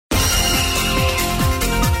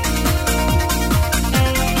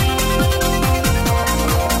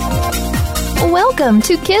Welcome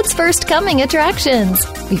to Kids First Coming Attractions.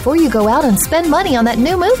 Before you go out and spend money on that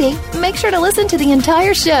new movie, make sure to listen to the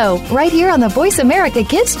entire show right here on the Voice America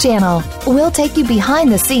Kids channel. We'll take you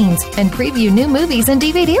behind the scenes and preview new movies and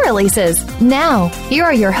DVD releases. Now, here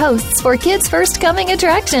are your hosts for Kids First Coming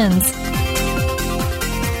Attractions.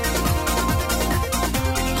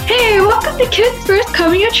 Hey, welcome to Kids First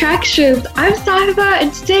Coming Attractions. I'm Sahiba,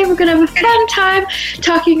 and today we're going to have a fun time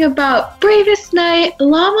talking about Bravest Night,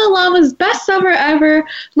 Llama Llama's Best Summer Ever,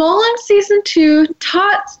 Molong Season 2,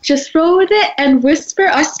 Tots, Just Roll With It, and Whisper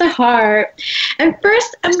of the Heart. And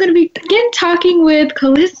first, I'm going to begin talking with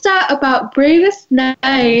Callista about Bravest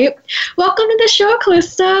Night. Welcome to the show,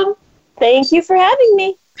 Callista. Thank you for having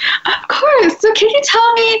me. Of course. So can you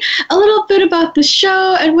tell me a little bit about the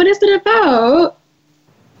show and what is it about?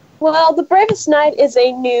 Well, The Bravest Knight is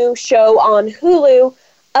a new show on Hulu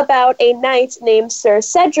about a knight named Sir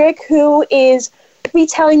Cedric, who is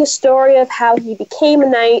retelling the story of how he became a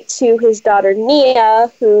knight to his daughter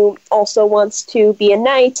Nia, who also wants to be a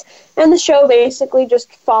knight. And the show basically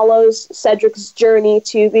just follows Cedric's journey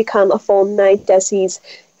to become a full knight as he's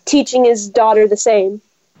teaching his daughter the same.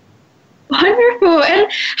 Wonderful.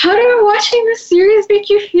 And how did watching this series make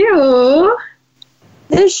you feel?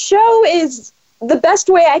 This show is... The best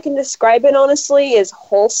way I can describe it, honestly, is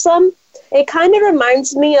wholesome. It kind of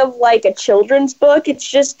reminds me of, like, a children's book. It's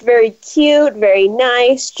just very cute, very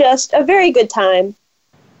nice, just a very good time.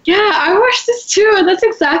 Yeah, I watched this too, and that's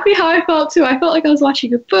exactly how I felt too. I felt like I was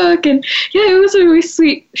watching a book, and yeah, it was a really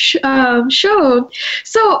sweet show.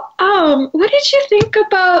 So, what did you think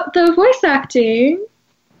about the voice acting?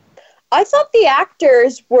 I thought the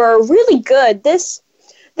actors were really good. This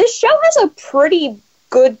show has a pretty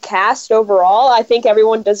good cast overall. I think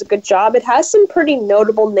everyone does a good job. It has some pretty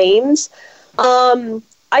notable names.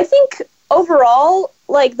 I think overall,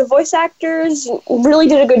 like, the voice actors really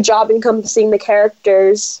did a good job encompassing the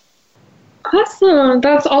characters. Awesome.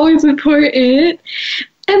 That's always important.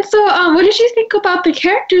 And so, what did you think about the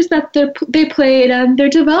characters that they played and their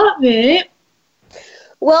development?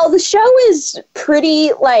 Well, the show is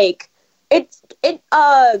pretty, like, it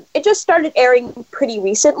just started airing pretty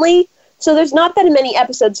recently. So there's not that many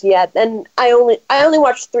episodes yet, and I only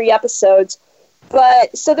watched 3 episodes,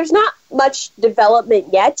 but so there's not much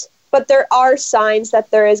development yet, but there are signs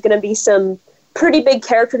that there is going to be some pretty big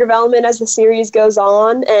character development as the series goes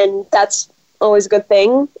on, and that's always a good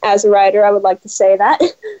thing. As a writer, I would like to say that.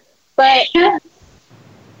 But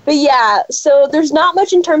yeah, so there's not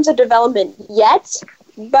much in terms of development yet,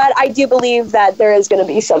 but I do believe that there is going to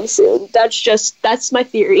be some soon. That's my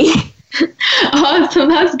theory. Awesome,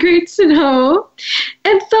 that's great to know.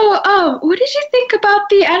 And so, what did you think about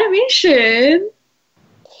the animation?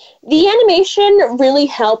 The animation really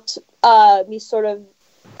helped me sort of,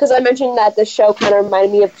 because I mentioned that the show kind of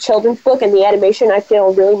reminded me of a children's book, and the animation I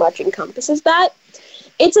feel really much encompasses that.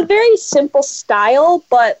 It's a very simple style,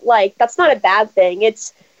 but like that's not a bad thing.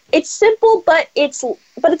 It's simple, but it's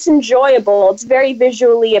enjoyable. It's very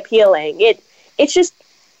visually appealing.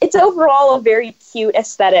 It's overall a very cute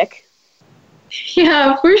aesthetic.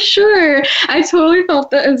 Yeah, for sure. I totally felt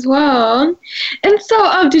that as well. And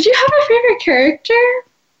so, did you have a favorite character?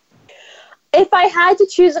 If I had to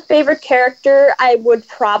choose a favorite character, I would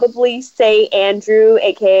probably say Andrew,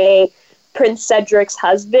 aka Prince Cedric's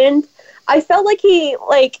husband. I felt like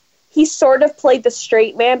he sort of played the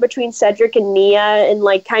straight man between Cedric and Nia and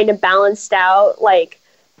like kind of balanced out like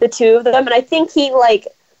the two of them. And I think he like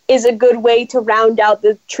is a good way to round out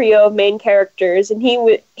the trio of main characters, and he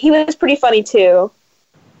was pretty funny too.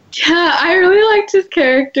 Yeah, I really liked his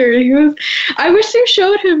character. I wish they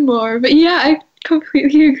showed him more, but yeah, I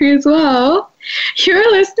completely agree as well.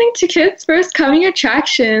 You're listening to Kids First Coming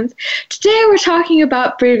Attractions. Today we're talking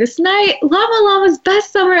about Bravest Night, Llama Llama's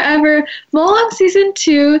Best Summer Ever, Molong Season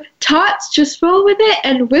 2, Tots, Just Roll With It,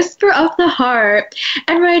 and Whisper of the Heart.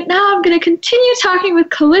 And right now I'm going to continue talking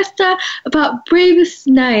with Callista about Bravest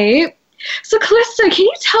Night. So Callista, can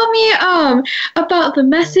you tell me about the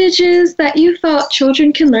messages that you felt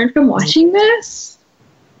children can learn from watching this?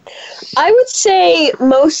 I would say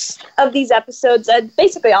most of these episodes,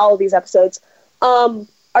 basically all of these episodes,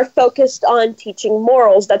 are focused on teaching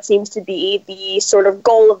morals. That seems to be the sort of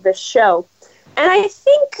goal of this show. And I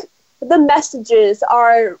think the messages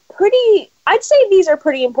are I'd say these are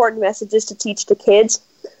pretty important messages to teach to kids.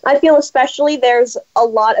 I feel especially there's a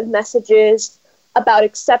lot of messages about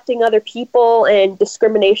accepting other people and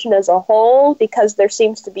discrimination as a whole, because there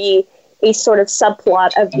seems to be a sort of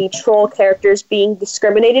subplot of the troll characters being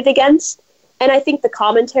discriminated against. And I think the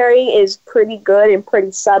commentary is pretty good and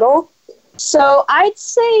pretty subtle. So I'd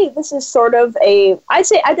say this is sort of I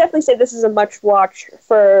definitely say this is a must watch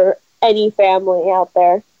for any family out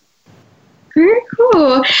there. Very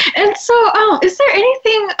cool. And so, is there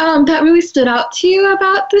anything that really stood out to you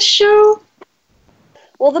about the show?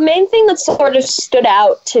 Well, the main thing that sort of stood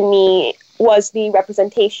out to me was the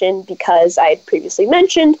representation, because I had previously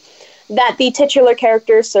mentioned that the titular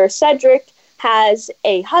character, Sir Cedric, has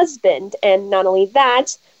a husband, and not only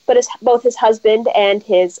that, but both his husband and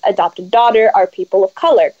his adopted daughter are people of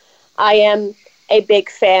color. I am a big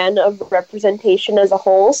fan of representation as a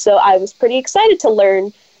whole, so I was pretty excited to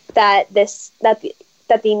learn that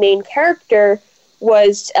the main character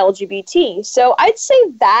was LGBT. So I'd say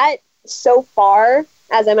that so far,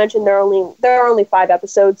 as I mentioned, there are only 5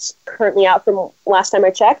 episodes currently out from last time I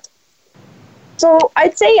checked. So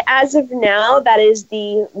I'd say as of now, that is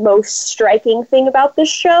the most striking thing about this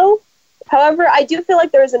show. However, I do feel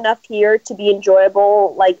like there is enough here to be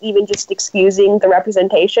enjoyable, like even just excusing the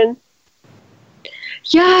representation.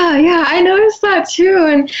 Yeah, I noticed that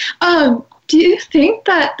too. And do you think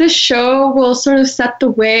that this show will sort of set the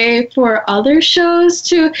way for other shows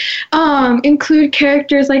to include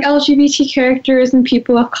characters like LGBT characters and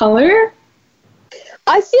people of color?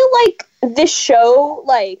 I feel like this show,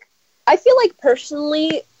 I feel like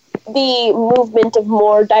personally, the movement of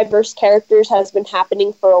more diverse characters has been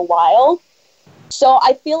happening for a while. So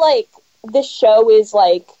I feel like this show is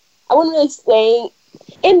I wouldn't really say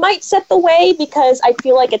it might set the way, because I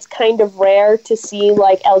feel like it's kind of rare to see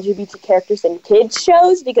LGBT characters in kids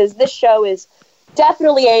shows, because this show is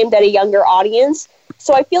definitely aimed at a younger audience.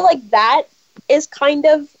 So I feel like that is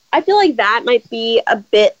I feel like that might be a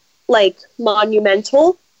bit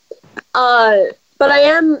monumental. But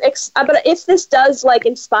but if this does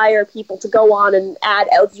inspire people to go on and add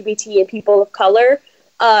LGBT and people of color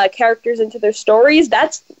characters into their stories,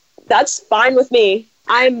 that's fine with me.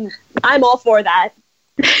 I'm all for that.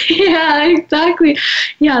 Yeah, exactly.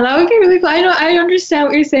 Yeah, that would be really cool. I understand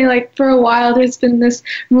what you're saying. For a while, there's been this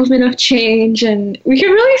movement of change, and we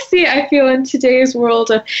can really see it, I feel, in today's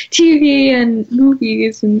world of TV and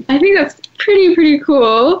movies, and I think that's pretty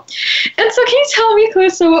cool. And so can you tell me,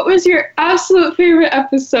 Calista, what was your absolute favorite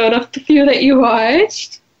episode of the few that you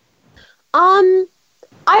watched? I'd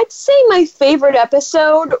say my favorite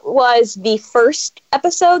episode was the first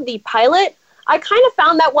episode, the pilot. I kind of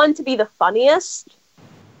found that one to be the funniest.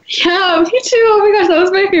 Yeah, me too. Oh my gosh, that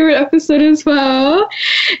was my favorite episode as well.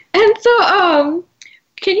 And so,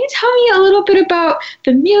 can you tell me a little bit about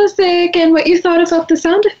the music and what you thought about the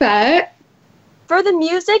sound effect? For the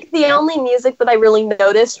music, the only music that I really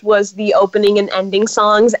noticed was the opening and ending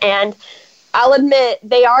songs, and I'll admit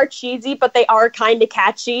they are cheesy, but they are kind of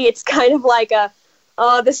catchy. It's kind of like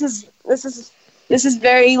this is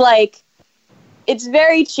very it's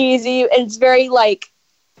very cheesy, and it's very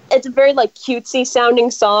it's a very cutesy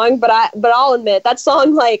sounding song, but I'll admit that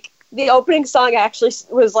song, the opening song actually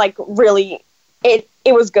was really, it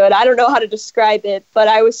was good. I don't know how to describe it, but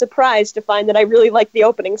I was surprised to find that I really liked the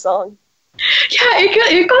opening song. Yeah,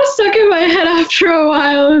 it got stuck in my head after a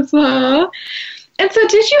while as well. And so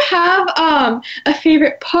did you have a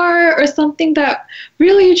favorite part or something that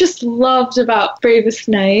really you just loved about Bravest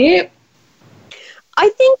Knight? I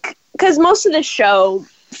think, because most of the show,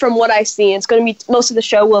 from what I see, most of the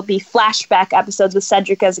show will be flashback episodes with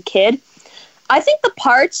Cedric as a kid. I think the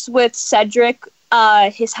parts with Cedric,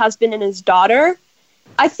 his husband and his daughter,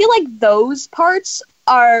 I feel like those parts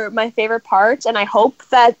are my favorite parts, and I hope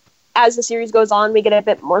that as the series goes on, we get a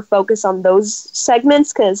bit more focus on those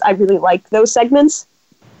segments, because I really like those segments.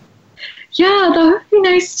 Yeah, that would be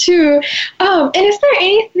nice too. And is there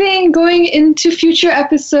anything going into future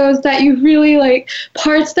episodes that you really like,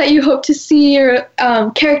 parts that you hope to see, or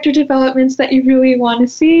character developments that you really want to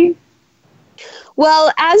see?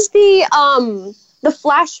 Well, as the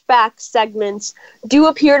flashback segments do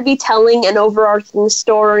appear to be telling an overarching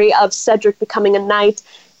story of Cedric becoming a knight,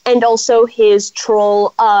 and also his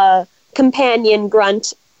troll companion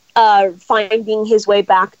Grunt finding his way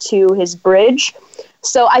back to his bridge.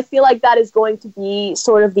 So I feel like that is going to be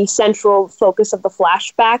sort of the central focus of the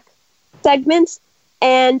flashback segments.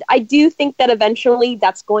 And I do think that eventually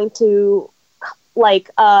that's going to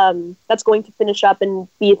finish up and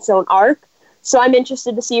be its own arc. So I'm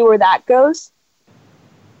interested to see where that goes.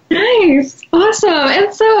 Nice. Awesome.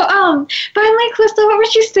 And so, finally, Calista, what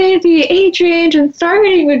would you say the age range and star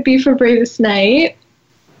rating would be for Bravest Knight?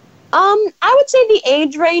 I would say the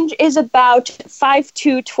age range is about 5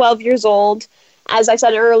 to 12 years old. As I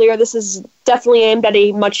said earlier, this is definitely aimed at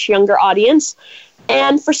a much younger audience.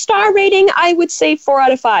 And for star rating, I would say 4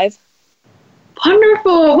 out of 5.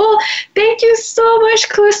 Wonderful. Well, thank you so much,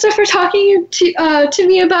 Calista, for talking to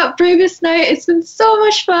me about Bravest Knight. It's been so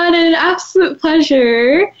much fun and an absolute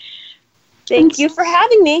pleasure. Thank you for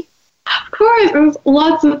having me. Of course, it was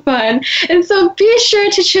lots of fun. And so be sure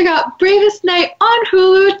to check out Bravest Night on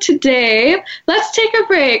Hulu today. Let's take a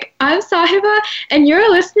break. I'm Sahiba, and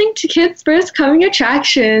you're listening to Kids First Coming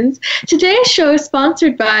Attractions. Today's show is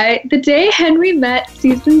sponsored by The Day Henry Met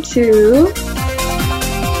Season 2.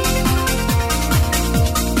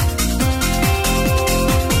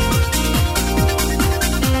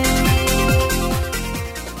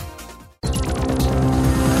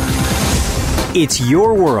 It's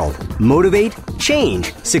your world. Motivate,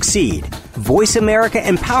 change, succeed.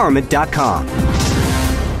 VoiceAmericaEmpowerment.com.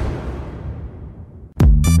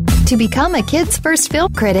 To become a Kids First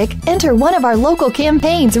Film Critic, enter one of our local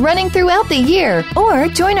campaigns running throughout the year or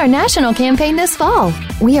join our national campaign this fall.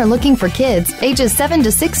 We are looking for kids ages 7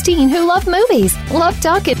 to 16 who love movies, love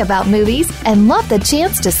talking about movies, and love the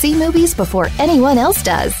chance to see movies before anyone else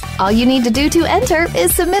does. All you need to do to enter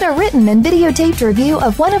is submit a written and videotaped review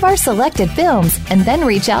of one of our selected films and then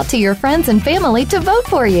reach out to your friends and family to vote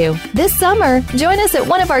for you. This summer, join us at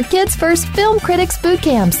one of our Kids First Film Critics boot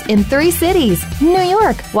camps in 3 cities, New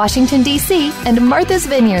York, Washington, D.C., and Martha's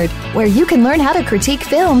Vineyard, where you can learn how to critique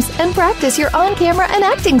films and practice your on-camera and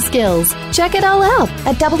acting skills. Check it all out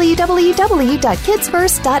at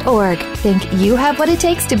www.kidsfirst.org. Think you have what it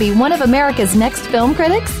takes to be one of America's next film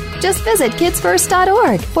critics? Just visit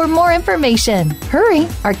kidsfirst.org for more information. Hurry!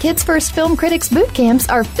 Our Kids First Film Critics boot camps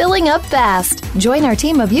are filling up fast. Join our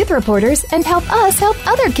team of youth reporters and help us help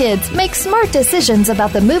other kids make smart decisions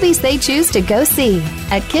about the movies they choose to go see.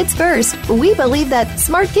 At Kids First, we believe that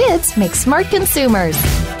smart kids make smart consumers.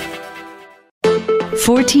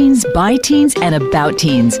 For teens, by teens, and about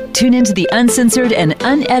teens. Tune into the uncensored and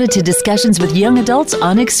unedited discussions with young adults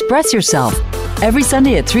on Express Yourself. Every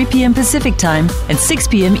Sunday at 3 p.m. Pacific Time and 6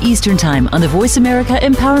 p.m. Eastern Time on the Voice America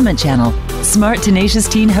Empowerment Channel. Smart, tenacious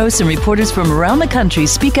teen hosts and reporters from around the country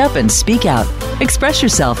speak up and speak out. Express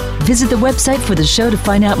Yourself. Visit the website for the show to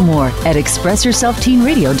find out more at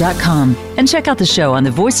expressyourselfteenradio.com. And check out the show on the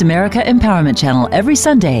Voice America Empowerment Channel every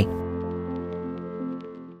Sunday.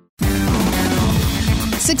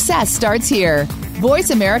 Success starts here.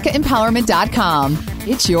 VoiceAmericaEmpowerment.com.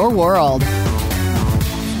 It's your world.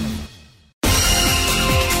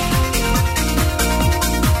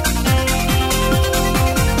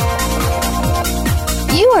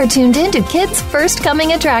 You are tuned in to Kids First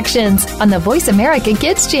Coming Attractions on the Voice America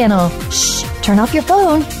Kids channel. Shh, turn off your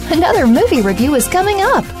phone. Another movie review is coming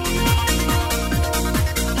up.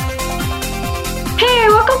 Hey,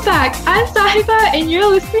 welcome back. I'm Sahiba, and you're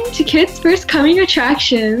listening to Kids First Coming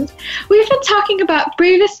Attractions. We've been talking about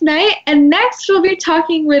Bravest Night, and next we'll be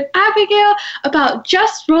talking with Abigail about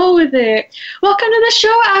Just Roll With It. Welcome to the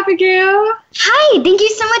show, Abigail. Hi, thank you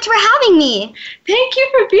so much for having me. Thank you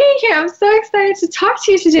for being here. I'm so excited to talk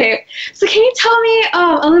to you today. So can you tell me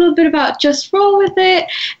a little bit about Just Roll With It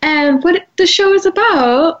and what the show is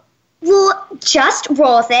about? Well, Just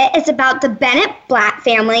Roll With It is about the Bennett Blatt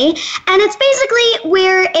family, and it's basically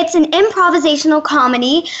where it's an improvisational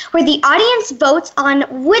comedy where the audience votes on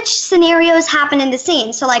which scenarios happen in the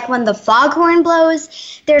scene. So like when the foghorn blows,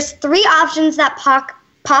 there's 3 options that pop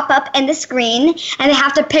up in the screen, and they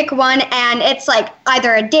have to pick one, and it's like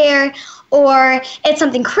either a dare or it's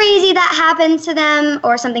something crazy that happens to them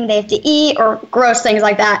or something they have to eat or gross things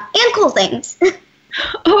like that, and cool things.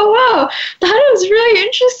 Oh, wow. That is really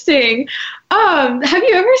interesting. Have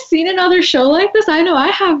you ever seen another show like this? I know I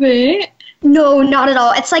haven't. No, not at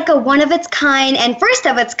all. It's like a one of its kind and first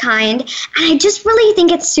of its kind. And I just really think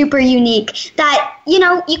it's super unique that, you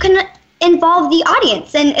can involve the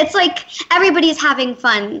audience. And it's like everybody's having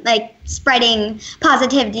fun, like spreading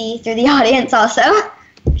positivity through the audience also.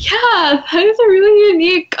 Yeah, that is a really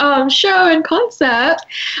unique show and concept.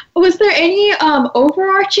 Was there any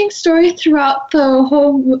overarching story throughout the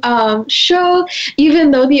whole show,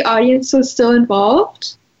 even though the audience was still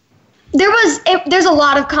involved? There's a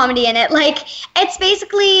lot of comedy in it. Like it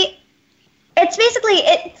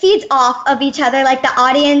feeds off of each other. Like the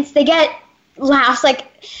audience, they get laughs. Like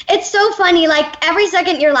it's so funny. Like every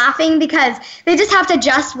second you're laughing because they just have to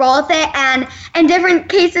just roll with it. And in different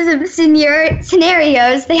cases of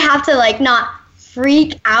scenarios, they have to like not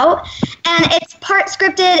freak out. And it's part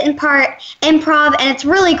scripted and part improv, and it's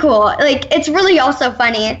really cool. Like it's really also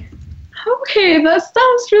funny. Okay, that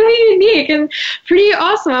sounds really unique and pretty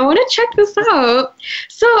awesome. I want to check this out.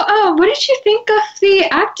 So, what did you think of the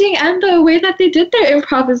acting and the way that they did their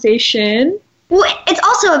improvisation? Well, it's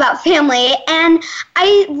also about family, and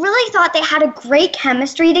I really thought they had a great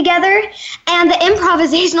chemistry together, and the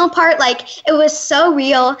improvisational part, it was so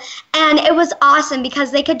real, and it was awesome because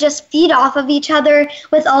they could just feed off of each other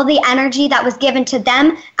with all the energy that was given to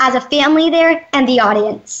them as a family there and the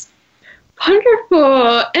audience.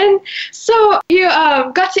 Wonderful. And so you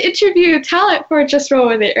got to interview talent for Just Roll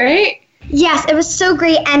With It, right? Yes, it was so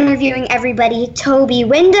great interviewing everybody. Toby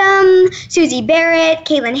Wyndham, Susie Barrett,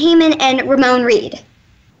 Caitlin Heyman, and Ramon Reed.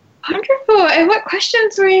 Wonderful. And what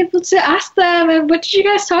questions were you able to ask them, and what did you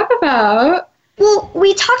guys talk about? Well,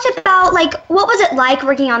 we talked about, like, what was it like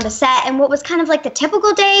working on the set and what was kind of like the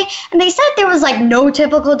typical day. And they said there was, like, no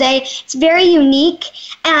typical day. It's very unique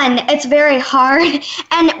and it's very hard.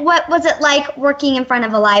 And what was it like working in front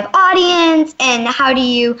of a live audience, and how do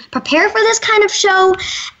you prepare for this kind of show?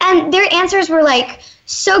 And their answers were, like,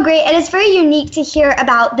 so great. And it's very unique to hear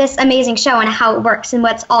about this amazing show and how it works and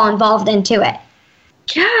what's all involved into it.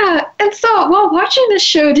 Yeah. And so while watching this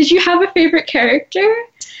show, did you have a favorite character?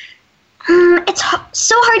 It's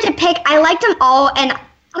so hard to pick. I liked them all, and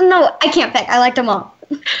no, I can't pick. I liked them all.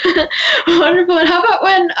 Wonderful. And how about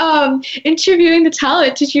when interviewing the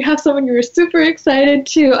talent? Did you have someone you were super excited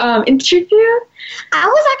to interview? I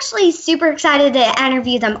was actually super excited to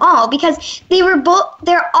interview them all because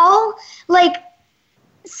they're all like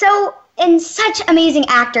so and such amazing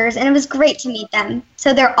actors, and it was great to meet them.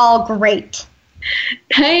 So they're all great.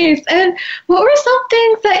 Nice. And what were some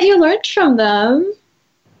things that you learned from them?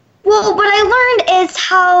 Well, what I learned is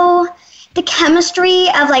how the chemistry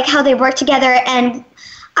of, like, how they work together, and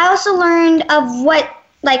I also learned of what,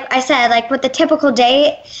 like I said, like what the typical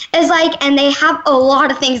day is like, and they have a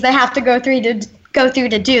lot of things they have to go through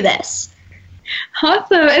to do this.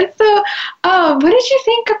 Awesome. And so, what did you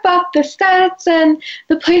think about the sets and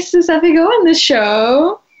the places that they go in the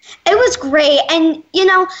show? It was great, and, you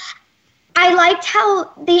know, I liked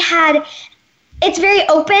how it's very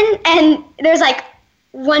open, and there's, like,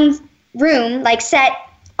 one room, like, set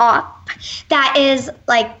up that is,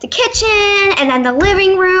 like, the kitchen, and then the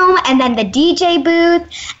living room, and then the DJ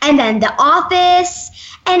booth, and then the office.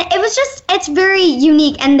 And it's very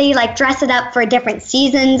unique, and they, like, dress it up for different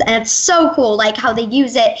seasons, and it's so cool, like, how they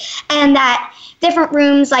use it. And that different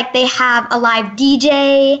rooms, like, they have a live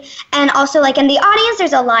DJ, and also, like, in the audience,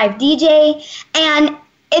 there's a live DJ, and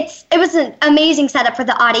it was an amazing setup for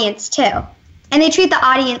the audience, too. And they treat the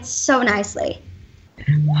audience so nicely.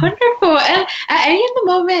 Wonderful. And at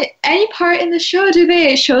any part in the show, do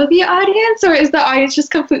they show the audience, or is the audience just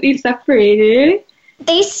completely separated?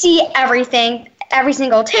 They see everything, every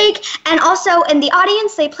single take, and also in the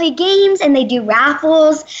audience they play games and they do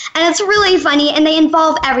raffles, and it's really funny, and they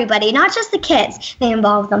involve everybody, not just the kids. They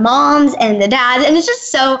involve the moms and the dads, and it's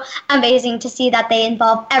just so amazing to see that they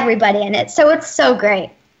involve everybody in it. So it's so great.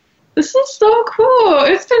 This is so cool.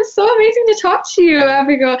 It's been so amazing to talk to you,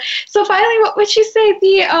 Abigail. So finally, what would you say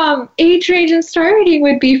the age range and star rating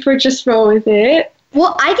would be for Just Roll With It?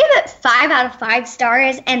 Well, I give it 5 out of 5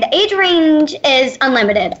 stars, and the age range is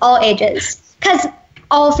unlimited, all ages, because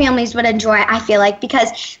all families would enjoy it, I feel like, because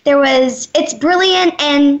it's brilliant,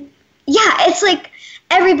 and yeah, it's like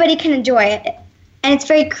everybody can enjoy it, and it's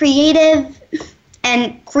very creative,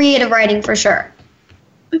 and creative writing for sure.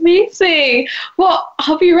 Amazing. Well,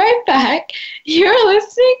 I'll be right back. You're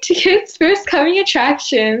listening to Kids First Coming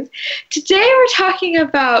Attractions. Today we're talking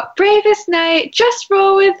about Bravest Night, Just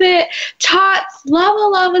Roll With It, Tots, Llama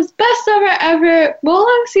Llama's Best Summer Ever,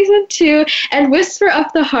 Wolong Season 2, and Whisper of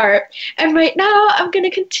the Heart. And right now I'm going to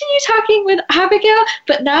continue talking with Abigail,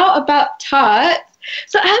 but now about Tots.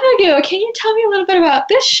 So Abigail, can you tell me a little bit about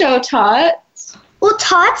this show, Tots? Well,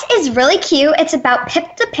 Tots is really cute. It's about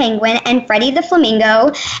Pip the Penguin and Freddie the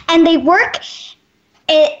Flamingo, and they work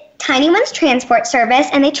at Tiny One's Transport Service,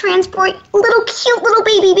 and they transport cute little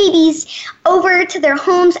babies over to their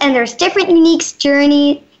homes, and there's different unique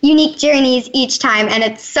journeys each time, and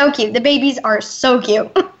it's so cute. The babies are so cute.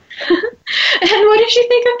 And what did you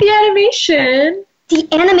think of the animation? The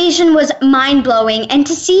animation was mind-blowing, and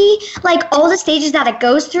to see, like, all the stages that it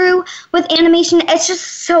goes through with animation, it's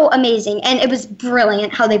just so amazing, and it was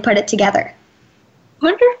brilliant how they put it together.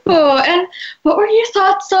 Wonderful. And what were your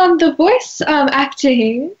thoughts on the voice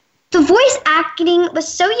acting? The voice acting was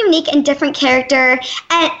so unique and different characters,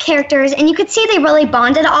 and you could see they really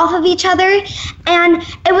bonded off of each other, and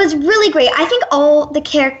it was really great. I think all the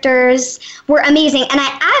characters were amazing, and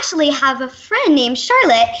I actually have a friend named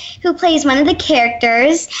Charlotte who plays one of the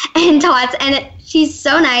characters in Tots, and she's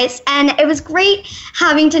so nice, and it was great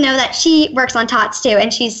having to know that she works on Tots too,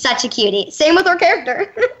 and she's such a cutie. Same with her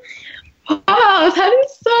character. Wow, that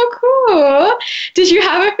is so cool. Did you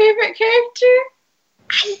have a favorite character?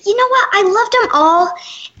 You know what? I loved them all.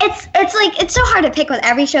 It's so hard to pick with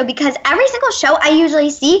every show because every single show I usually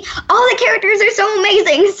see, all the characters are so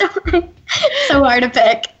amazing. So it's so hard to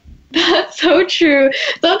pick. That's so true.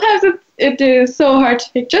 Sometimes it is so hard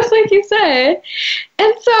to pick, just like you said.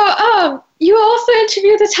 And so, you also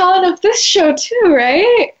interviewed the talent of this show too,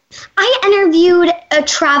 right? I interviewed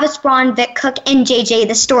Travis, Ron, Vic Cook, and JJ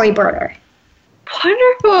the storyboarder.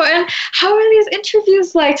 Wonderful. And how are these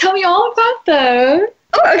interviews like? Tell me all about them.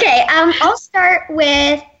 Oh, okay. I'll start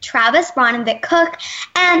with Travis, Ron, and Vic Cook,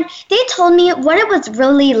 and they told me what it was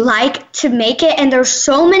really like to make it, and there's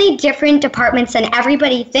so many different departments than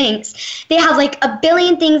everybody thinks. They have like a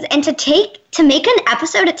billion things, and to make an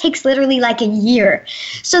episode, it takes literally like a year.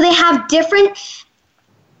 So they have different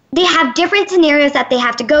scenarios that they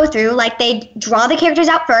have to go through. Like, they draw the characters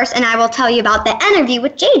out first, and I will tell you about the interview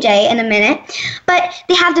with JJ in a minute. But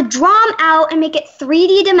they have to draw them out and make it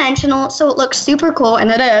 3D dimensional so it looks super cool,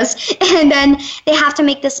 and it is. And then they have to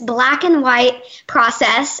make this black and white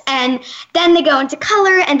process, and then they go into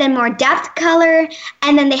color, and then more depth color,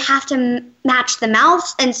 and then they have to match the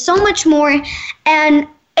mouths and so much more. And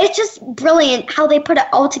it's just brilliant how they put it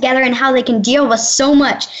all together and how they can deal with so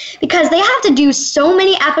much, because they have to do so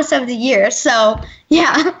many episodes a year. So,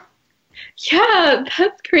 yeah. Yeah,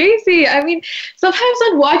 that's crazy. I mean, sometimes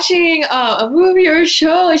when watching a movie or a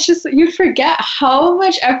show, it's just you forget how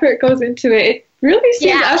much effort goes into it. It really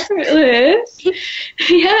seems effortless.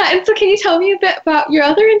 Yeah, and so can you tell me a bit about your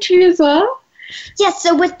other interview as well? Yes,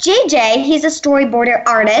 so with JJ, he's a storyboarder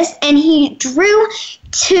artist, and he drew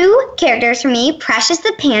 2 characters for me, Precious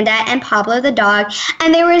the panda and Pablo the dog,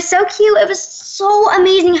 and they were so cute. It was so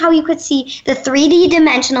amazing how you could see the 3D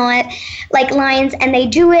dimensional like lines, and they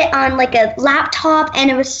do it on like a laptop, and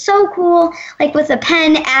it was so cool, like with a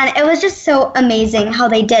pen, and it was just so amazing how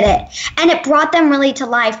they did it. And it brought them really to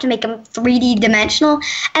life to make them 3D dimensional,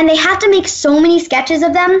 and they have to make so many sketches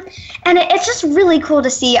of them, and it's just really cool to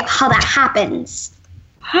see how that happens.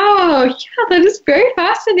 Wow, yeah, that is very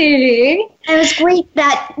fascinating. And it was great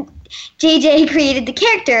that JJ created the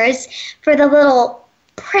characters for the little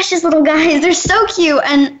precious little guys. They're so cute,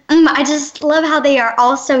 and I just love how they are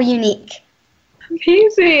all so unique.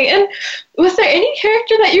 Amazing. And was there any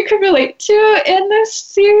character that you could relate to in this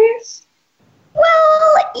series?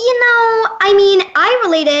 Well, I mean, I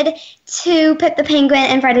related to Pip the Penguin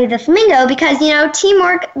and Freddie the Flamingo because,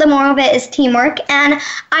 teamwork, the moral of it is teamwork, and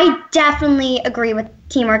I definitely agree with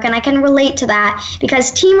teamwork, and I can relate to that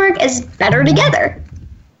because teamwork is better together.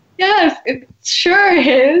 Yes, it sure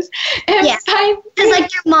is. And yeah,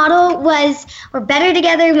 because your motto was, we're better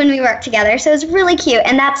together when we work together, so it's really cute,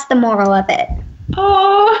 and that's the moral of it.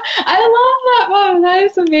 Oh, I love that one. That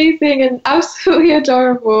is amazing and absolutely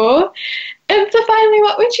adorable. And so finally,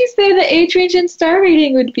 what would you say the age range and star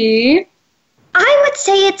rating would be? I would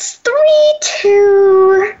say it's 3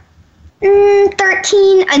 to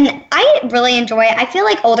 13, and I really enjoy it. I feel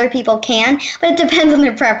like older people can, but it depends on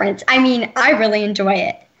their preference. I mean, I really enjoy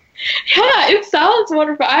it. Yeah, it sounds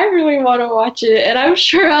wonderful. I really want to watch it, and I'm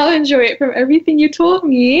sure I'll enjoy it from everything you told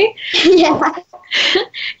me. Yeah.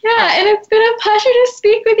 Yeah, and it's been a pleasure to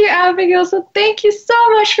speak with you, Abigail, so thank you so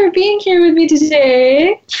much for being here with me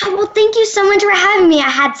today. Well, thank you so much for having me. I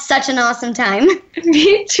had such an awesome time.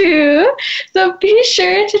 Me too. So be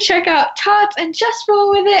sure to check out Tots and Just Roll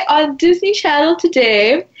With It on Disney Channel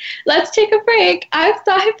today. Let's take a break. I'm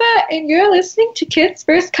Sahiba, and you're listening to Kids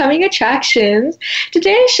First Coming Attractions.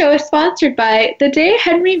 Today's show is sponsored by The Day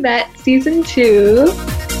Henry Met Season 2.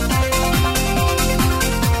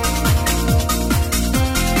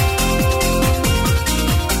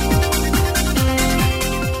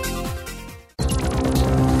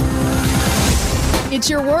 It's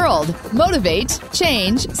your world. Motivate,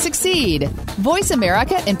 change, succeed.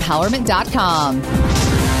 VoiceAmericaEmpowerment.com.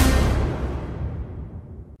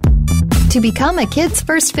 To become a Kids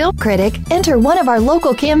First Film Critic, enter one of our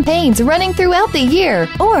local campaigns running throughout the year,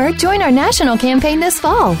 or join our national campaign this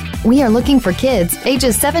fall. We are looking for kids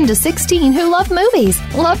ages 7 to 16 who love movies,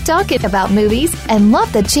 love talking about movies, and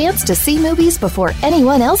love the chance to see movies before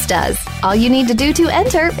anyone else does. All you need to do to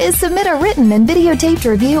enter is submit a written and videotaped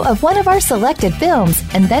review of one of our selected films,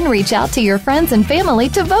 and then reach out to your friends and family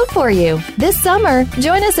to vote for you. This summer,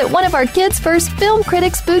 join us at one of our Kids First Film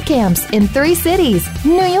Critics boot camps in 3 cities: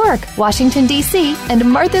 New York, Washington, D.C., and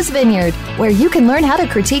Martha's Vineyard, where you can learn how to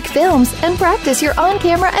critique films and practice your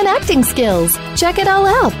on-camera and acting skills. Check it all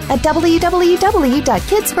out at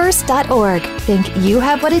www.kidsfirst.org. Think you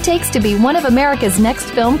have what it takes to be one of America's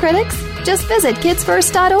next film critics? Just visit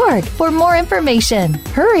kidsfirst.org for more information.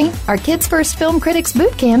 Hurry! Our Kids First Film Critics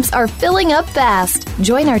boot camps are filling up fast.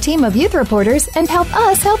 Join our team of youth reporters and help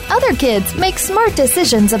us help other kids make smart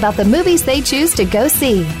decisions about the movies they choose to go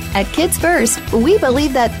see. At Kids First, we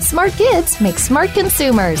believe that smart kids make smart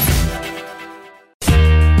consumers.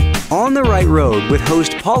 On the Right Road with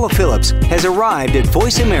host Paula Phillips has arrived at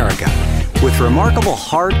Voice America. With remarkable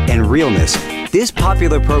heart and realness, this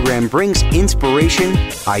popular program brings inspiration,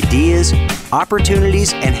 ideas,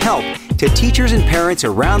 opportunities, and help to teachers and parents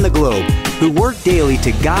around the globe who work daily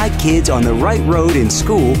to guide kids on the right road in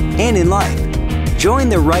school and in life. Join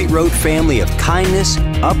the Right Road family of kindness,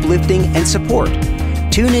 uplifting, and support.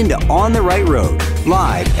 Tune in to On the Right Road,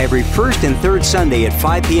 live every first and third Sunday at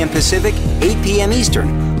 5 p.m. Pacific, 8 p.m.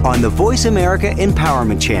 Eastern on the Voice America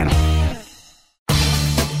Empowerment Channel.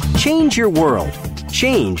 Change your world.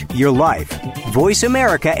 Change your life.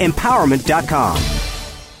 VoiceAmericaEmpowerment.com.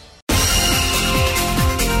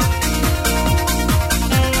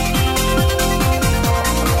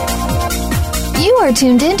 You are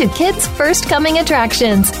tuned in to Kids First Coming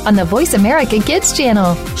Attractions on the Voice America Kids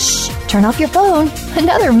channel. Shh, turn off your phone.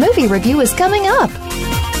 Another movie review is coming up.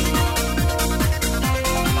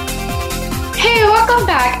 Hey, welcome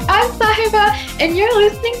back. I'm Sahiba, and you're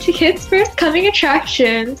listening to Kids First Coming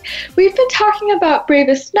Attractions. We've been talking about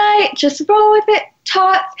Bravest Knight, Just Roll With It,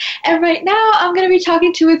 Tots, and right now I'm going to be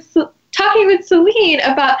talking with Celine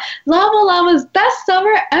about Llama Llama's Best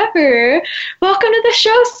Summer Ever. Welcome to the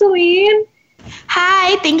show, Celine.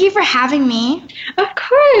 Hi, thank you for having me. Of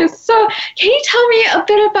course. So, can you tell me a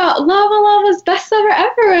bit about Llama Llama's Best Summer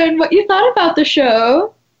Ever and what you thought about the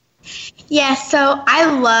show? Yeah, so I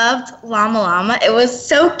loved Llama Llama. It was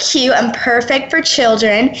so cute and perfect for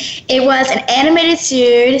children. It was an animated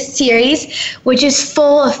series which is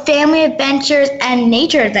full of family adventures and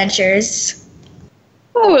nature adventures.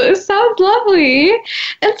 Oh, it sounds lovely.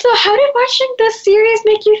 And so how did watching this series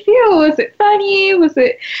make you feel? Was it funny? Was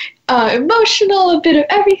it emotional? A bit of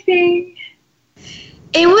everything?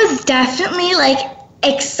 It was definitely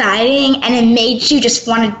exciting, and it made you just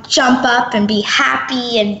want to jump up and be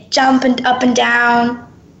happy and jump up and down.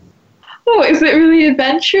 Oh, is it really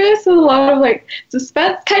adventurous with a lot of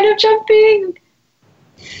suspense kind of jumping?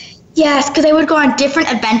 Yes, because they would go on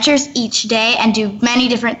different adventures each day and do many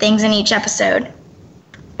different things in each episode.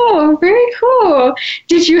 Oh, very cool.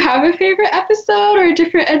 Did you have a favorite episode or a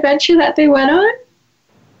different adventure that they went on?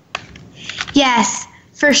 Yes,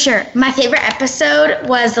 for sure. My favorite episode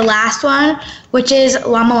was the last one, which is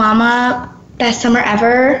Llama Llama Best Summer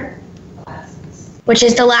Ever, which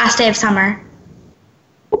is the last day of summer.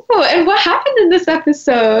 Oh, and what happened in this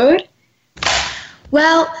episode?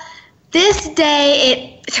 Well, this day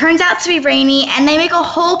it turns out to be rainy, and they make a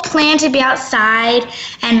whole plan to be outside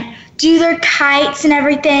and do their kites and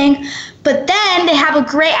everything. But then they have a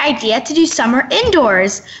great idea to do summer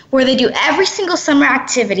indoors, where they do every single summer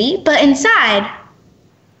activity, but inside.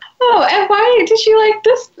 Oh, and why did you like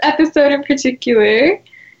this episode in particular?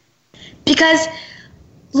 Because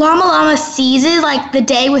Llama Llama seizes the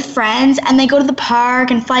day with friends, and they go to the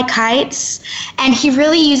park and fly kites, and he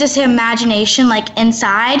really uses his imagination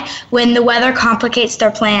inside when the weather complicates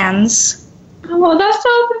their plans. Oh, that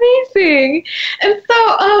sounds amazing. And so,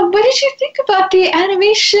 what did you think about the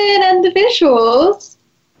animation and the visuals?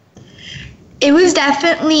 It was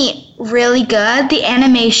definitely really good. The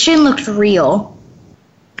animation looked real.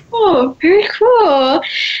 Oh, very cool.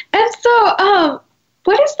 And so,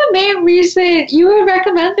 what is the main reason you would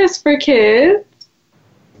recommend this for kids?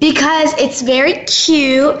 Because it's very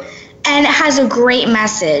cute and it has a great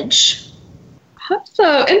message.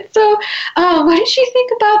 Awesome. And so, what did you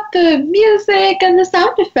think about the music and the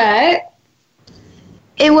sound effects?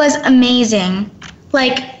 It was amazing.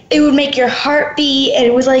 It would make your heart beat, and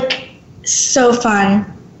it was so fun.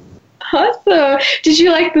 Awesome. Did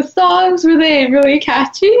you like the songs? Were they really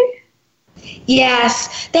catchy?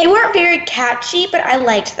 Yes. They weren't very catchy, but I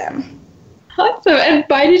liked them. Awesome. And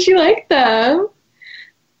why did you like them?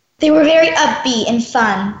 They were very upbeat and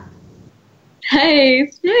fun.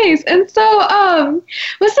 Nice. And so,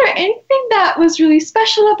 was there anything that was really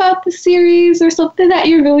special about the series or something that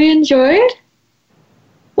you really enjoyed?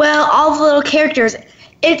 Well, all the little characters.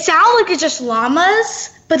 It sounds like it's just llamas,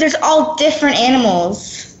 but there's all different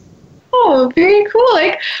animals. Oh, very cool.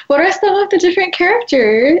 What are some of the different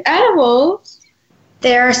animals?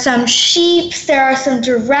 There are some sheep, there are some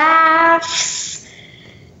giraffes,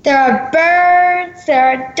 there are birds, there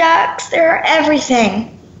are ducks, there are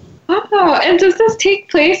everything. Oh, and does this take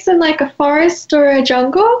place in a forest or a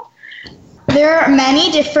jungle? There are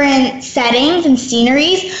many different settings and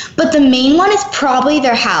sceneries, but the main one is probably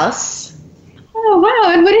their house. Oh, wow.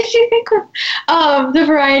 And what did you think of the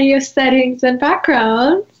variety of settings and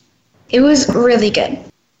backgrounds? It was really good.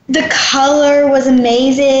 The color was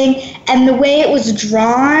amazing, and the way it was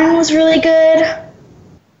drawn was really good.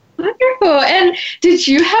 Wonderful. And did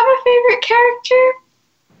you have a favorite character?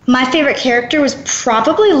 My favorite character was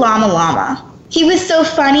probably Llama Llama. He was so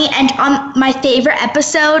funny, and on my favorite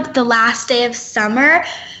episode, The Last Day of Summer,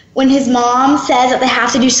 when his mom says that they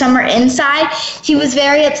have to do summer inside, he was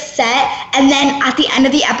very upset. And then at the end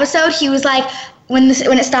of the episode, he was like, when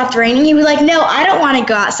it stopped raining, he was like, no, I don't want to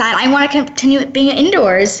go outside. I want to continue being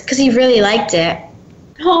indoors, because he really liked it.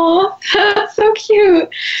 Oh, that's so cute.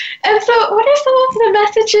 And so what are some of the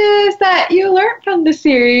messages that you learned from the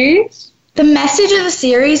series? The message of the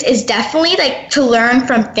series is definitely like to learn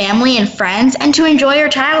from family and friends and to enjoy your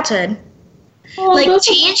childhood. Oh, like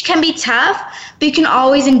change can be tough, but you can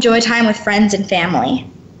always enjoy time with friends and family.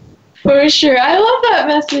 For sure. I love that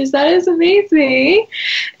message. That is amazing.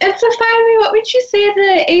 And so finally, what would you say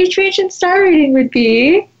the age range and star rating would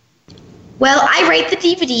be? Well, I rate the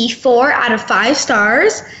DVD 4 out of 5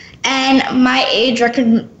 stars, and my age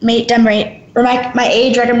my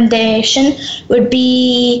age recommendation would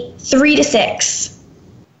be 3 to 6.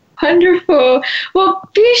 Wonderful. Well,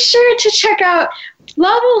 be sure to check out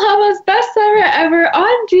Lava Llama's Best Summer Ever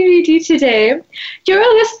on DVD today.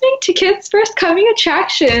 You're listening to Kids First Coming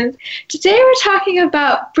Attractions. Today we're talking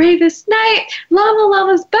about Bravest Night, Lava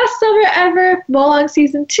Llama's Best Summer Ever, Molong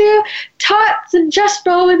Season 2, Tots and Just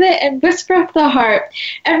Roll With It, and Whisper of the Heart.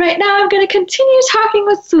 And right now I'm going to continue talking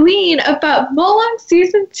with Celine about Molong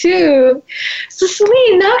Season 2. So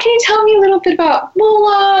Celine, now can you tell me a little bit about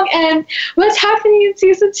Molong and what's happening in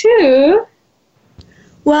Season 2?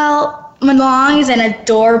 Well, Molong is an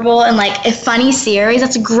adorable and like a funny series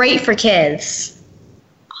that's great for kids.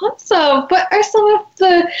 Awesome. What are some of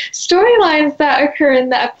the storylines that occur in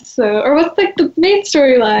the episode? Or what's like the main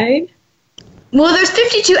storyline? Well, there's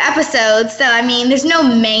 52 episodes, so I mean, there's no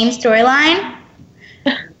main storyline.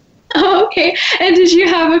 Oh, okay. And did you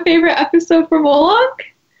have a favorite episode for Molong?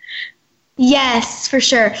 Yes, for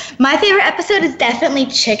sure. My favorite episode is definitely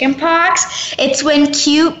Chickenpox. It's when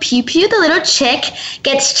cute Pew Pew, the little chick,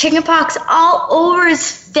 gets chickenpox all over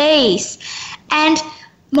his face. And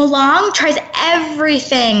Molong tries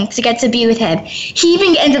everything to get to be with him. He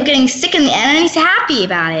even ends up getting sick in the end, and he's happy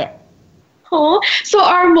about it. Oh, so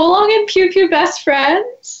are Molong and Pew Pew best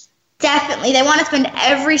friends? Definitely. They want to spend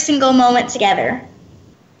every single moment together.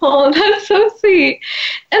 Oh, that's so sweet.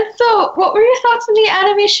 And so, what were your thoughts on the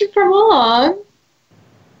animation for Molong?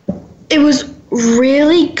 It was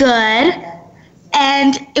really good,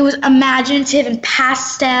 and it was imaginative and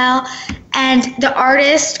pastel, and the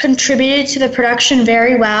artist contributed to the production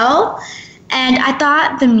very well. And I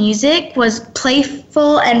thought the music was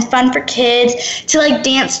playful and fun for kids to like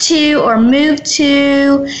dance to or move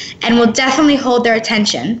to, and will definitely hold their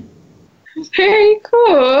attention. Very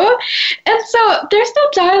cool. And so, there's no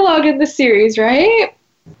dialogue in the series, right?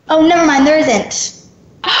 Oh, never mind, there isn't.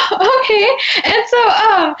 Okay. And so,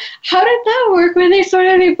 how did that work? Were they sort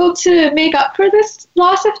of able to make up for this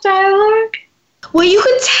loss of dialogue? Well, you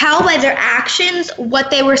could tell by their actions what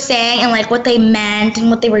they were saying and like what they meant and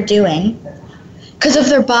what they were doing because of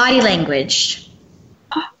their body language.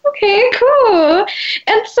 Okay, cool.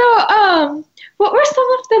 And so, what were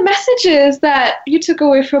some of the messages that you took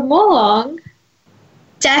away from Molong?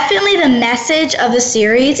 Definitely the message of the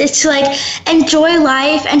series is to like enjoy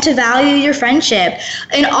life and to value your friendship.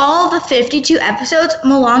 In all the 52 episodes,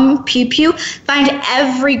 Molong and Pew Pew find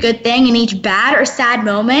every good thing in each bad or sad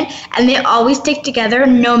moment, and they always stick together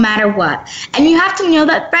no matter what. And you have to know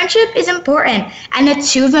that friendship is important, and the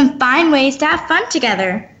two of them find ways to have fun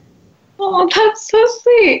together. Oh, that's so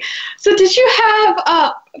sweet. So did you have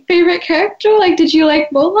a favorite character? Like, did you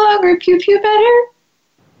like Molong or Pew Pew better?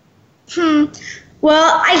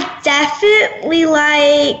 Well, I definitely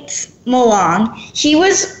liked Molong. He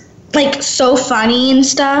was, like, so funny and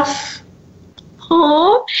stuff.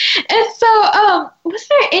 Aww. And so, was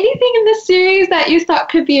there anything in the series that you thought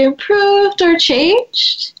could be improved or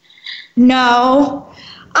changed? No.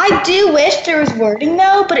 I do wish there was wording,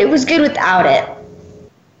 though, but it was good without it.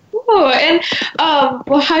 Oh, and,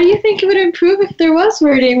 well, how do you think it would improve if there was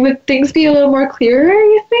wording? Would things be a little more clearer,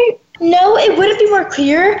 you think? No, it wouldn't be more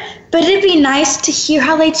clear, but it'd be nice to hear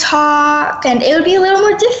how they talk, and it would be a little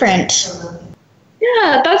more different.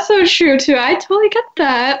 Yeah, that's so true, too. I totally get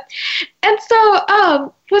that. And so,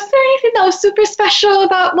 was there anything that was super special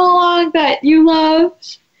about Molong that you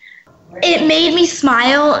loved? It made me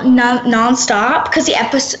smile non-stop, because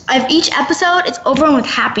each episode is overrun with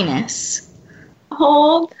happiness.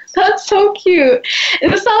 Oh, that's so cute. It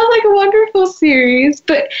sounds like a wonderful series,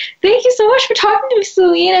 but thank you so much for talking to me,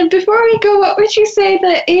 Celine. And before we go, what would you say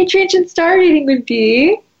the age range and star rating would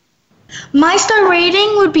be? My star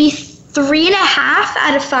rating would be 3.5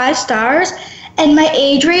 out of 5 stars, and my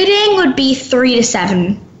age rating would be 3 to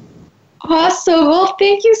 7. Awesome. Well,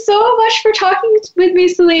 thank you so much for talking with me,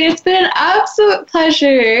 Celine. It's been an absolute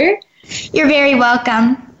pleasure. You're very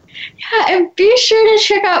welcome. Yeah, and be sure to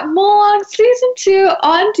check out Molong Season 2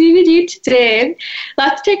 on DVD today.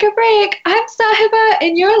 Let's take a break. I'm Sahiba,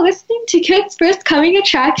 and you're listening to Kids First Coming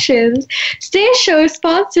Attractions. Today's show is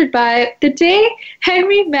sponsored by The Day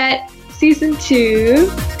Henry Met Season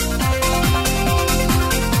 2.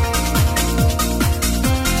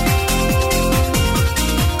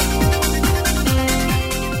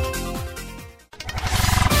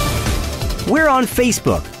 We're on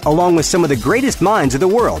Facebook, along with some of the greatest minds of the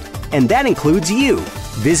world, and that includes you.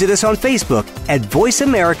 Visit us on Facebook at Voice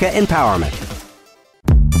America Empowerment.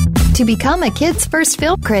 To become a Kids First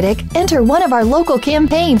Film Critic, enter one of our local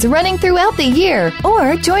campaigns running throughout the year,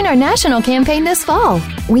 or join our national campaign this fall.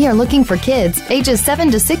 We are looking for kids ages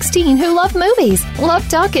 7 to 16 who love movies, love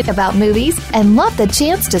talking about movies, and love the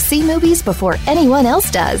chance to see movies before anyone else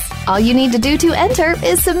does. All you need to do to enter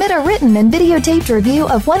is submit a written and videotaped review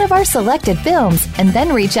of one of our selected films, and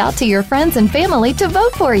then reach out to your friends and family to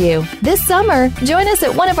vote for you. This summer, join us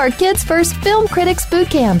at one of our Kids First Film Critics boot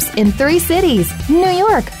camps in 3 cities: New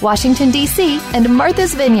York, Washington, D.C., and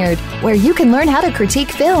Martha's Vineyard, where you can learn how to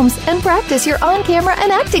critique films and practice your on-camera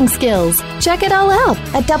and acting skills. Check it all out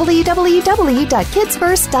at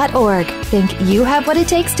www.kidsfirst.org. Think you have what it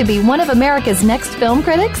takes to be one of America's next film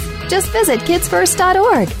critics? Just visit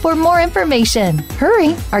kidsfirst.org for more information.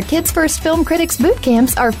 Hurry! Our Kids First Film Critics boot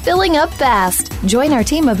camps are filling up fast. Join our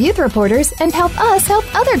team of youth reporters and help us help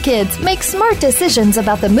other kids make smart decisions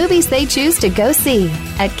about the movies they choose to go see.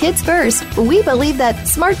 At Kids First, we believe that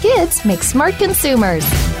smart kids make smart consumers.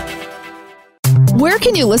 Where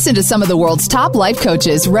can you listen to some of the world's top life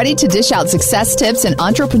coaches ready to dish out success tips and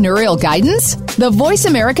entrepreneurial guidance? The Voice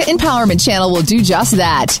America Empowerment Channel will do just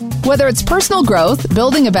that. Whether it's personal growth,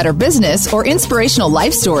 building a better business, or inspirational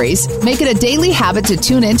life stories, make it a daily habit to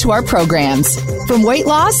tune into our programs. From weight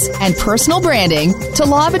loss and personal branding to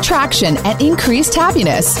law of attraction and increased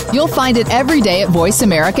happiness, you'll find it every day at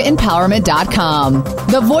VoiceAmericaEmpowerment.com.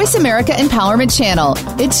 The Voice America Empowerment Channel.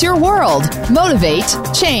 It's your world. Motivate,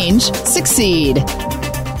 change, succeed.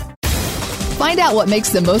 Find out what makes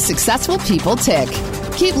the most successful people tick.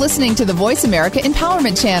 Keep listening to the Voice America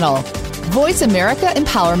Empowerment Channel.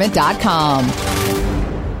 VoiceAmericaEmpowerment.com.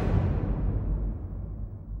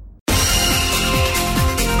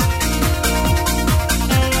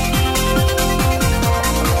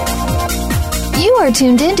 You are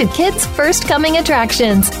tuned in to Kids First Coming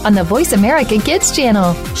Attractions on the Voice America Kids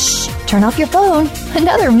channel. Shh, turn off your phone.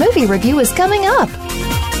 Another movie review is coming up.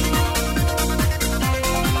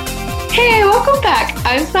 Hey, welcome back.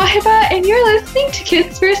 I'm Sahiba, and you're listening to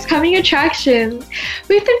Kids First Coming Attractions.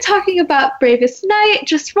 We've been talking about Bravest Night,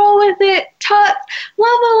 Just Roll With It, Tots,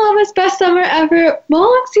 Llama Best Summer Ever,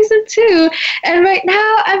 Molong Season 2, and right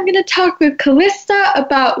now I'm going to talk with Callista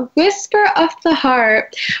about Whisper of the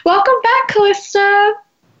Heart. Welcome back, Callista.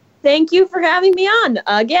 Thank you for having me on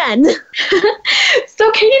again.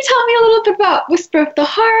 So can you tell me a little bit about Whisper of the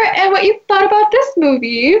Heart and what you thought about this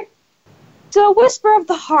movie? So Whisper of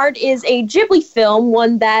the Heart is a Ghibli film,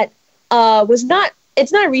 one that it's not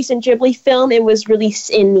a recent Ghibli film. It was released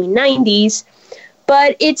in the 90s,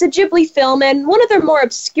 but it's a Ghibli film and one of their more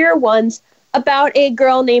obscure ones about a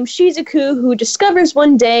girl named Shizuku who discovers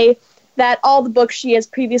one day that all the books she has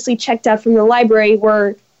previously checked out from the library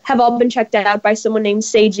have all been checked out by someone named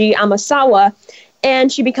Seiji Amasawa,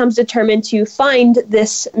 and she becomes determined to find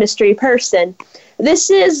this mystery person. This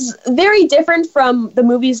is very different from the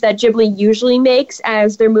movies that Ghibli usually makes,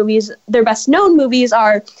 as their best-known movies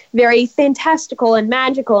are very fantastical and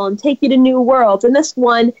magical and take you to new worlds, and this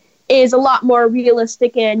one is a lot more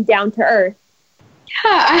realistic and down-to-earth.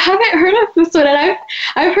 Yeah, I haven't heard of this one, and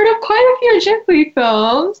I've heard of quite a few Ghibli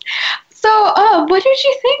films. So, what did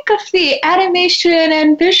you think of the animation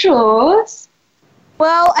and visuals?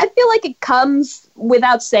 Well, I feel like it comes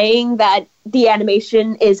without saying that the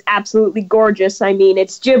animation is absolutely gorgeous. I mean,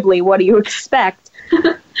 it's Ghibli. What do you expect?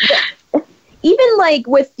 Even,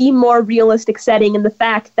 with the more realistic setting and the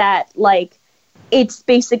fact that, it's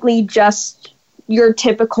basically just your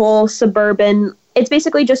typical suburban... It's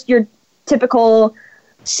basically just your typical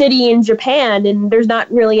city in Japan, and there's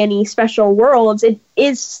not really any special worlds. It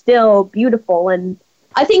is still beautiful, and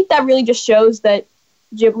I think that really just shows that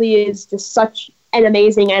Ghibli is just such an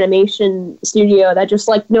amazing animation studio that just,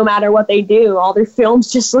 no matter what they do, all their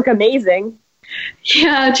films just look amazing.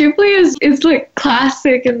 Yeah, Ghibli is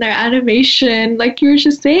classic in their animation, like you were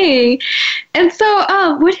just saying. And so,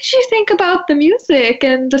 what did you think about the music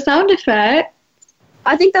and the sound effects?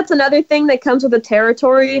 I think that's another thing that comes with the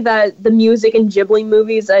territory, that the music in Ghibli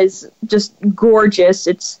movies is just gorgeous.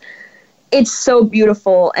 It's so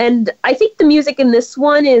beautiful. And I think the music in this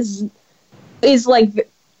one is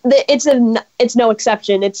it's no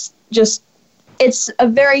exception. It's a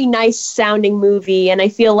very nice sounding movie, and I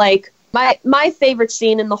feel like my favorite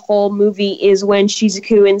scene in the whole movie is when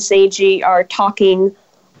Shizuku and Seiji are talking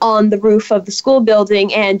on the roof of the school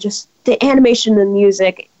building, and just the animation and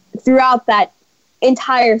music throughout that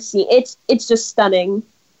entire scene. It's just stunning.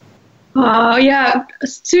 Oh, yeah.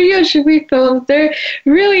 Studio Ghibli films, they're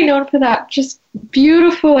really known for that. Just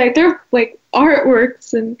beautiful, they're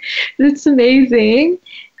artworks, and it's amazing.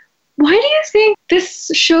 Why do you think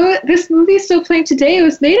this movie is still playing today? It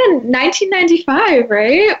was made in 1995,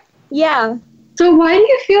 right? Yeah. So why do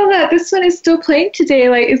you feel that this one is still playing today?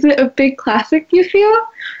 Is it a big classic, you feel?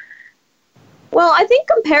 Well, I think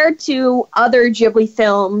compared to other Ghibli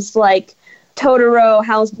films like Totoro,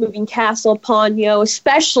 Howl's Moving Castle, Ponyo,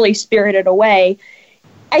 especially Spirited Away,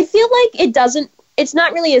 I feel like it's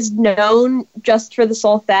not really as known just for the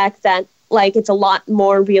sole fact that, it's a lot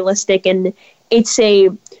more realistic and it's a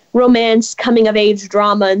romance coming-of-age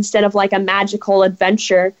drama instead of, a magical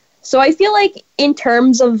adventure. So I feel like in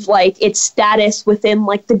terms of, its status within,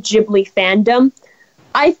 the Ghibli fandom,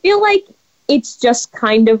 I feel like it's just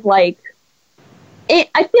kind of, I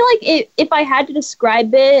feel like if I had to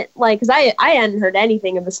describe it, because I hadn't heard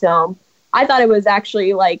anything of this film. I thought it was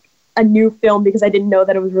actually, a new film because I didn't know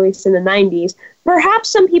that it was released in the 90s. Perhaps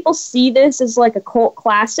some people see this as, a cult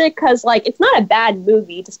classic because, it's not a bad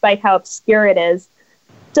movie despite how obscure it is.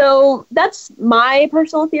 So that's my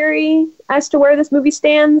personal theory as to where this movie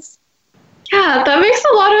stands. Yeah, that makes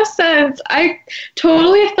a lot of sense. I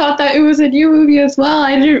totally thought that it was a new movie as well.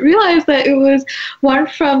 I didn't realize that it was one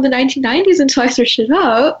from the 1990s until I searched it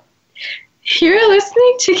up. You're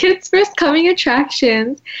listening to Kids First Coming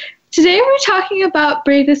Attractions. Today we're talking about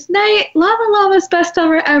Bravest Knight, Lava Lava's Best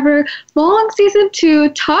Summer Ever, Molong Season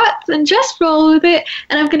 2, Tots, and Just Roll With It,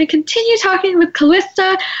 and I'm going to continue talking with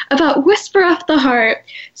Callista about Whisper of the Heart.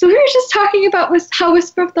 So we were just talking about how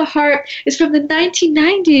Whisper of the Heart is from the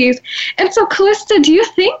 1990s, and so Callista, do you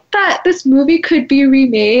think that this movie could be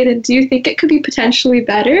remade, and do you think it could be potentially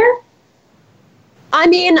better? I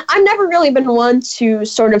mean, I've never really been one to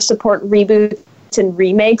sort of support reboots and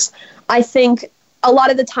remakes. I think a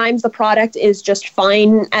lot of the times the product is just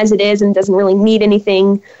fine as it is and doesn't really need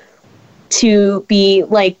anything to be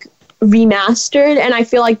remastered. And I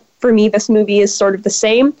feel like for me, this movie is sort of the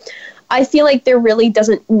same. I feel like there really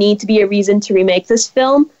doesn't need to be a reason to remake this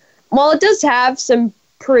film. While it does have some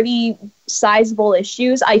pretty sizable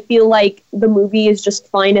issues, I feel like the movie is just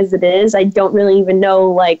fine as it is. I don't really even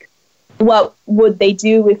know what would they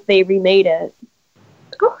do if they remade it.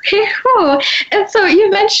 Okay, cool. And so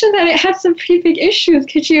you mentioned that it had some pretty big issues.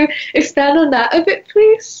 Could you expand on that a bit,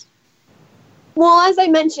 please? Well, as I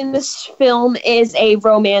mentioned, this film is a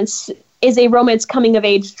romance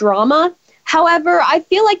coming-of-age drama. However, I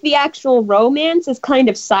feel like the actual romance is kind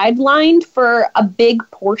of sidelined for a big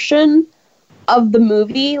portion of the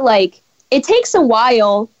movie. It takes a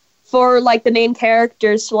while for the main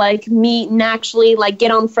characters to meet and actually get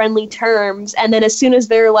on friendly terms, and then as soon as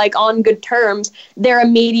they're on good terms, they're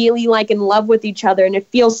immediately in love with each other, and it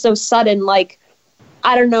feels so sudden.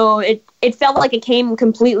 I don't know, it felt like it came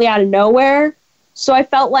completely out of nowhere. So I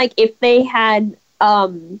felt like if they had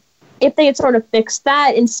sort of fixed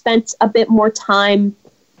that and spent a bit more time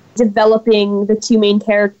developing the two main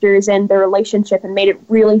characters and their relationship and made it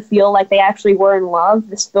really feel like they actually were in love,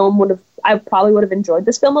 I probably would have enjoyed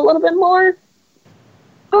this film a little bit more.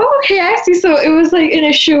 Oh, okay, I see. So it was an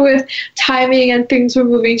issue with timing and things were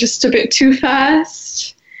moving just a bit too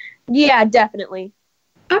fast? Yeah, definitely.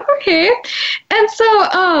 Okay. And so,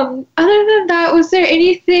 other than that, was there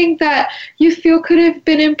anything that you feel could have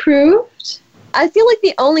been improved? I feel like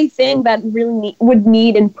the only thing that really would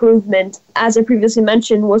need improvement, as I previously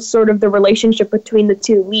mentioned, was sort of the relationship between the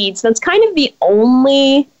two leads. That's kind of the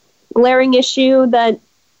only glaring issue that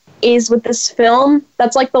is with this film.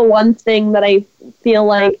 That's the one thing that I feel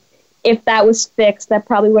like if that was fixed, that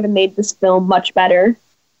probably would have made this film much better.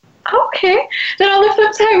 Okay. Then on the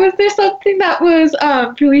flip side, was there something that was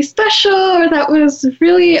really special or that was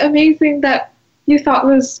really amazing that you thought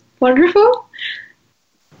was wonderful?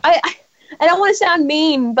 I don't want to sound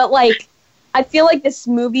mean, but I feel like this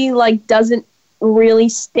movie doesn't really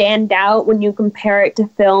stand out when you compare it to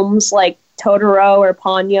films like Totoro or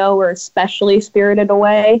Ponyo or especially Spirited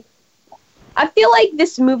Away. I feel like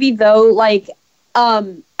this movie, though,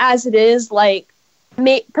 as it is,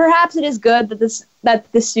 perhaps it is good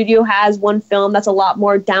that the studio has one film that's a lot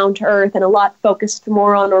more down to earth and a lot focused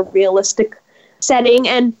more on a realistic setting.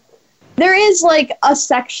 And there is a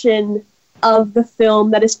section of the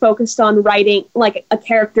film that is focused on writing, a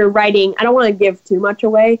character writing. I don't want to give too much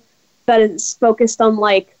away, but it's focused on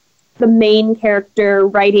the main character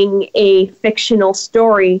writing a fictional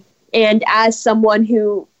story. And as someone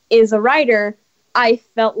who is a writer, I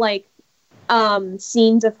felt like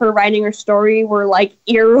scenes of her writing her story were like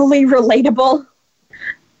eerily relatable.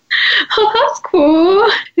 Oh, that's cool.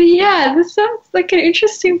 Yeah, this sounds like an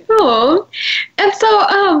interesting film. And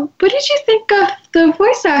so, what did you think of the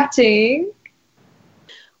voice acting?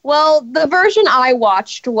 Well, the version I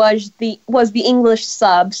watched was the English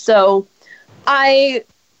sub, so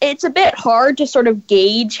it's a bit hard to sort of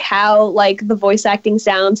gauge how like the voice acting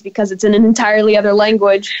sounds because it's in an entirely other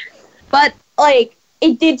language. But like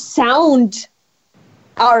it did sound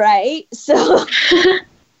all right. So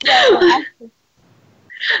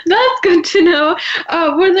that's good to know.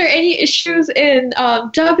 Were there any issues in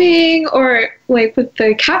dubbing or like with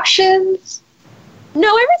the captions?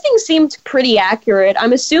 No, everything seemed pretty accurate.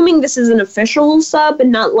 I'm assuming this is an official sub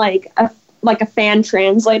and not like a fan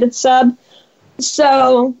translated sub.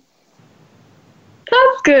 So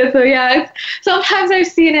that's good. So yeah, sometimes I've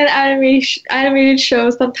seen in animated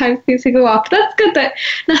shows, sometimes things can go off. But that's good that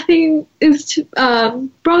nothing is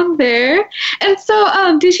wrong there. And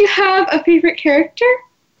so, did you have a favorite character?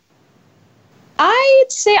 I'd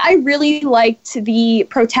say I really liked the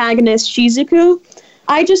protagonist, Shizuku.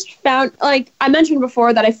 I just found, like I mentioned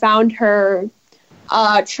before, that I found her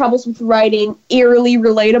troubles with writing eerily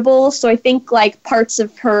relatable. So I think like parts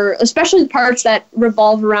of her, especially the parts that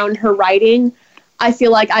revolve around her writing, I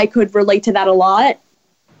feel like I could relate to that a lot.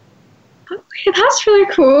 Okay, that's really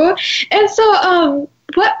cool. And so,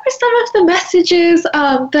 what were some of the messages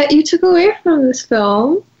that you took away from this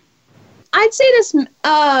film? I'd say this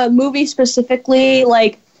movie specifically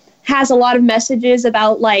like has a lot of messages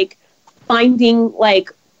about like finding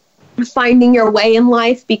your way in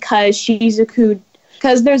life because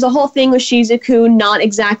there's a whole thing with Shizuku not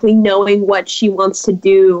exactly knowing what she wants to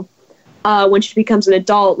do when she becomes an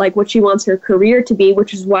adult, like what she wants her career to be,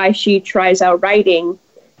 which is why she tries out writing.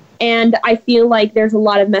 And I feel like there's a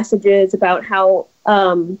lot of messages about how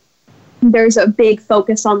there's a big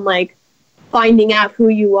focus on like finding out who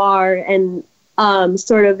you are, and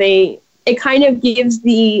it kind of gives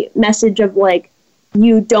the message of like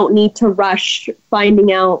you don't need to rush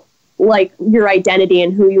finding out like your identity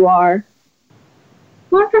and who you are.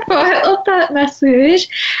 Wonderful. I love that message.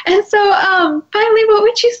 And so, finally, what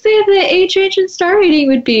would you say the age range and star rating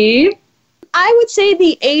would be? I would say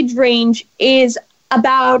the age range is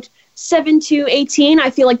about 7 to 18. I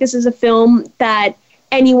feel like this is a film that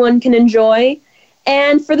anyone can enjoy.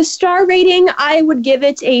 And for the star rating, I would give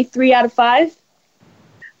it a 3 out of 5.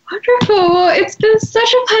 Wonderful. It's been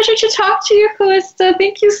such a pleasure to talk to you, Callista.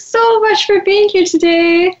 Thank you so much for being here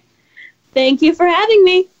today. Thank you for having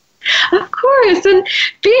me. Of course, and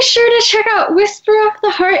be sure to check out Whisper of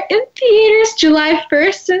the Heart in theaters July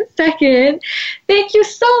 1st and 2nd. Thank you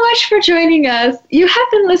so much for joining us. You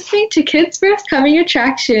have been listening to Kids First Coming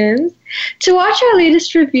Attractions. To watch our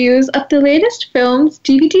latest reviews of the latest films,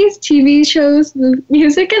 DVDs, TV shows,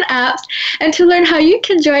 music, and apps, and to learn how you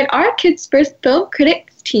can join our Kids First Film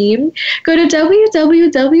Critics team, go to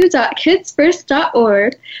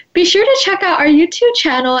www.kidsfirst.org. Be sure to check out our YouTube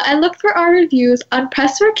channel and look for our reviews on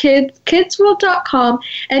Press for Kids, kidsworld.com,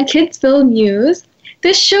 and Kidsville News.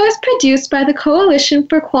 This show is produced by the Coalition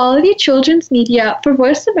for Quality Children's Media for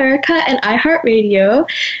Voice America and iHeartRadio.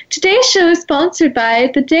 Today's show is sponsored by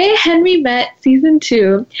The Day Henry Met Season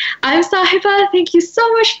 2. I'm Sahiba. Thank you so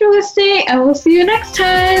much for listening, and we'll see you next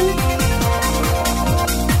time.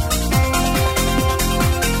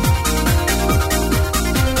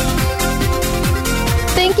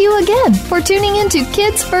 Thank you again for tuning in to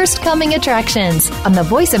Kids First Coming Attractions on the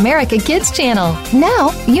Voice America Kids channel.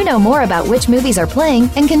 Now you know more about which movies are playing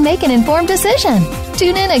and can make an informed decision.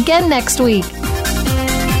 Tune in again next week.